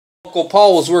Uncle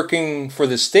Paul was working for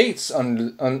the States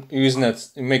on using that,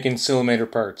 making cylinder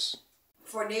parts.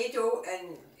 For NATO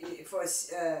and for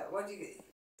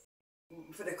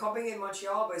for the company in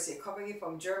Montreal, was a company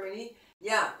from Germany.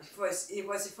 Yeah, it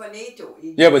was for NATO.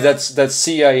 Yeah, but that's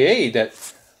CIA. That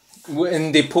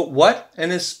and they put what in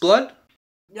his blood?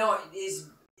 No,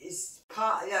 it's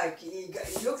part like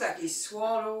it looks like he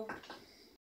swallowed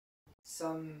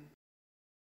some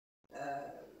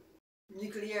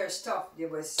nuclear stuff.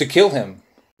 It was to kill him.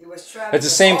 It was trapped. That's the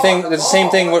same thing. That's the same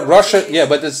thing with Russia. Yeah,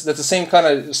 but that's the same kind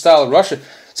of style of Russia.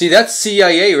 See, that's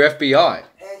CIA or FBI.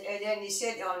 And then he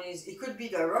said on his, it could be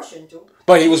the Russian too.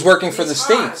 But he was working for the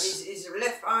States. His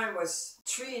left arm was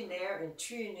 3 in there and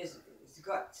 3 in his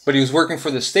guts. But he was working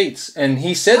for the States, and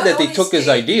he said that they took his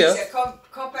idea. It's a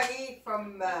company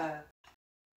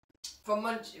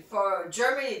for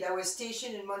Germany that was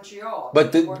stationed in Montreal.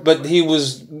 But he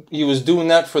was doing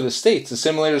that for the States, the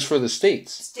simulators for the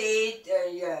States.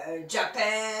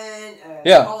 Japan,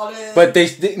 Holland, but they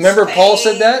remember Spain, Paul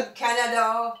said that?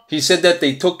 Canada. He said that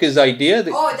they took his idea.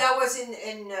 That was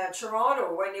in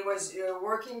Toronto when he was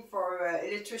working for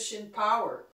Electrician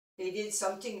Power. They did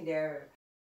something there,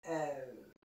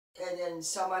 and then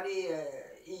somebody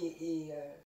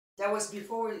that was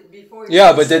before.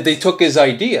 Yeah, but they took his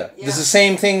idea. Yeah. It's the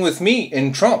same thing with me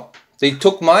and Trump. They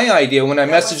took my idea when I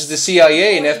messaged the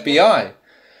CIA and FBI.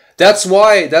 That's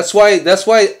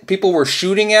why people were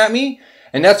shooting at me,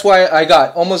 and that's why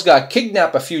I almost got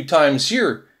kidnapped a few times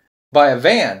here by a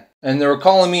van, and they were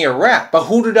calling me a rat. But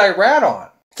who did I rat on?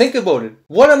 Think about it.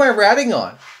 What am I ratting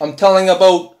on? I'm telling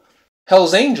about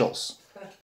Hell's Angels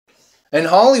and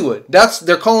Hollywood.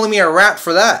 They're calling me a rat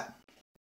for that.